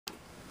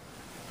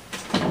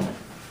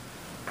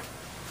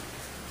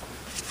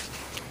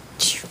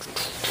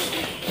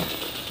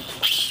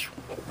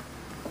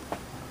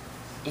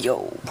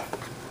Yo.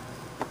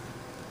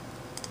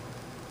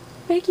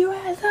 Wake your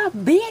ass up,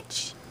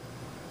 bitch!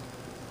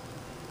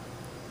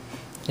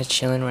 Just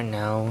chilling right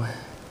now.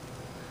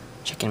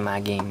 Checking my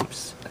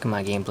games. Look at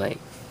my gameplay.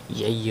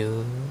 Yeah,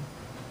 yo.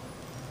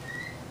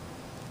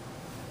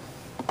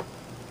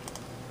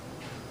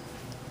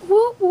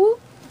 Whoop,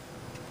 whoop.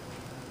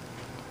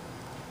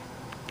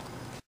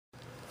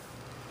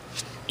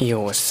 Yo,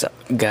 what's up,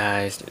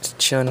 guys? Just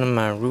chilling in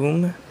my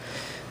room.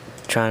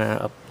 Trying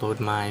to upload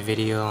my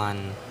video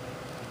on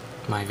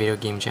my video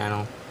game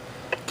channel.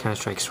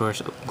 Counter-Strike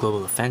Source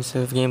Global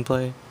Offensive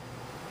gameplay.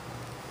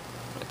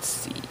 Let's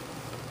see.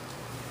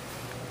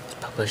 It's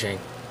publishing.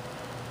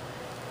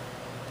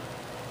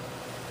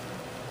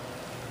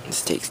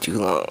 This takes too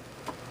long.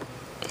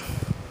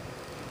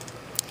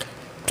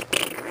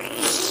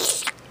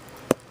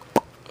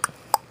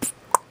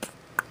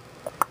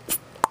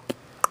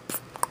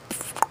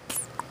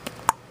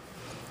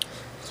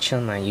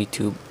 Chilling my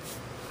YouTube.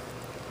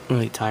 I'm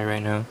really tired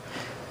right now.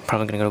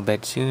 Probably gonna go to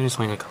bed soon. It's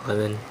only like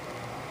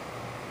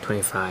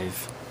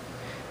 11:25.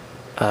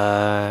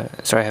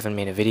 Sorry I haven't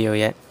made a video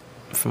yet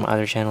from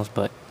other channels,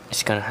 but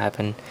it's gonna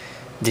happen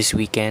this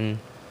weekend.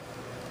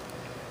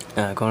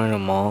 Going to the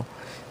mall.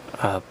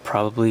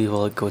 Probably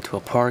will go to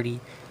a party.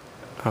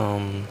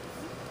 And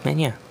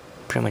yeah,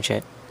 pretty much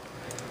it.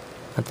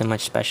 Nothing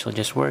much special,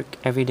 just work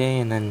every day,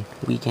 and then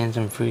weekends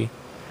I'm free.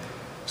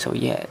 So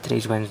yeah,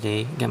 today's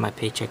Wednesday. Get my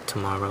paycheck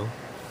tomorrow.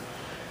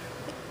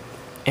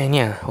 And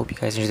yeah, hope you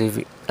guys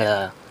enjoy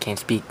the can't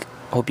speak.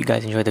 Hope you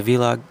guys enjoy the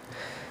vlog.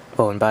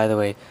 Oh, and by the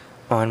way,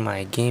 on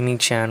my gaming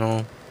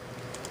channel,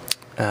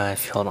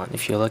 if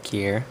you look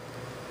here,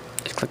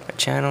 just click my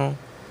channel.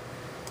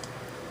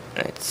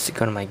 Let's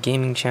go to my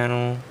gaming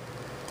channel.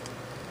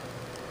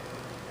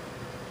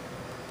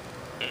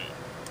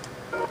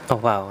 Oh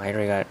wow, I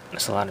already got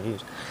that's a lot of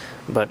views.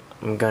 But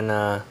I'm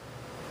gonna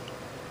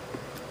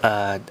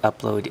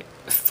upload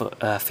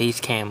face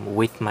cam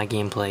with my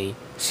gameplay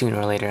sooner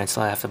or later, and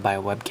still I have to buy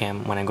a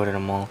webcam when I go to the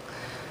mall.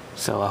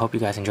 So I hope you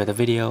guys enjoy the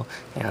video,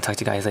 and I'll talk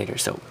to you guys later.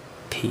 So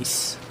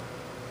peace.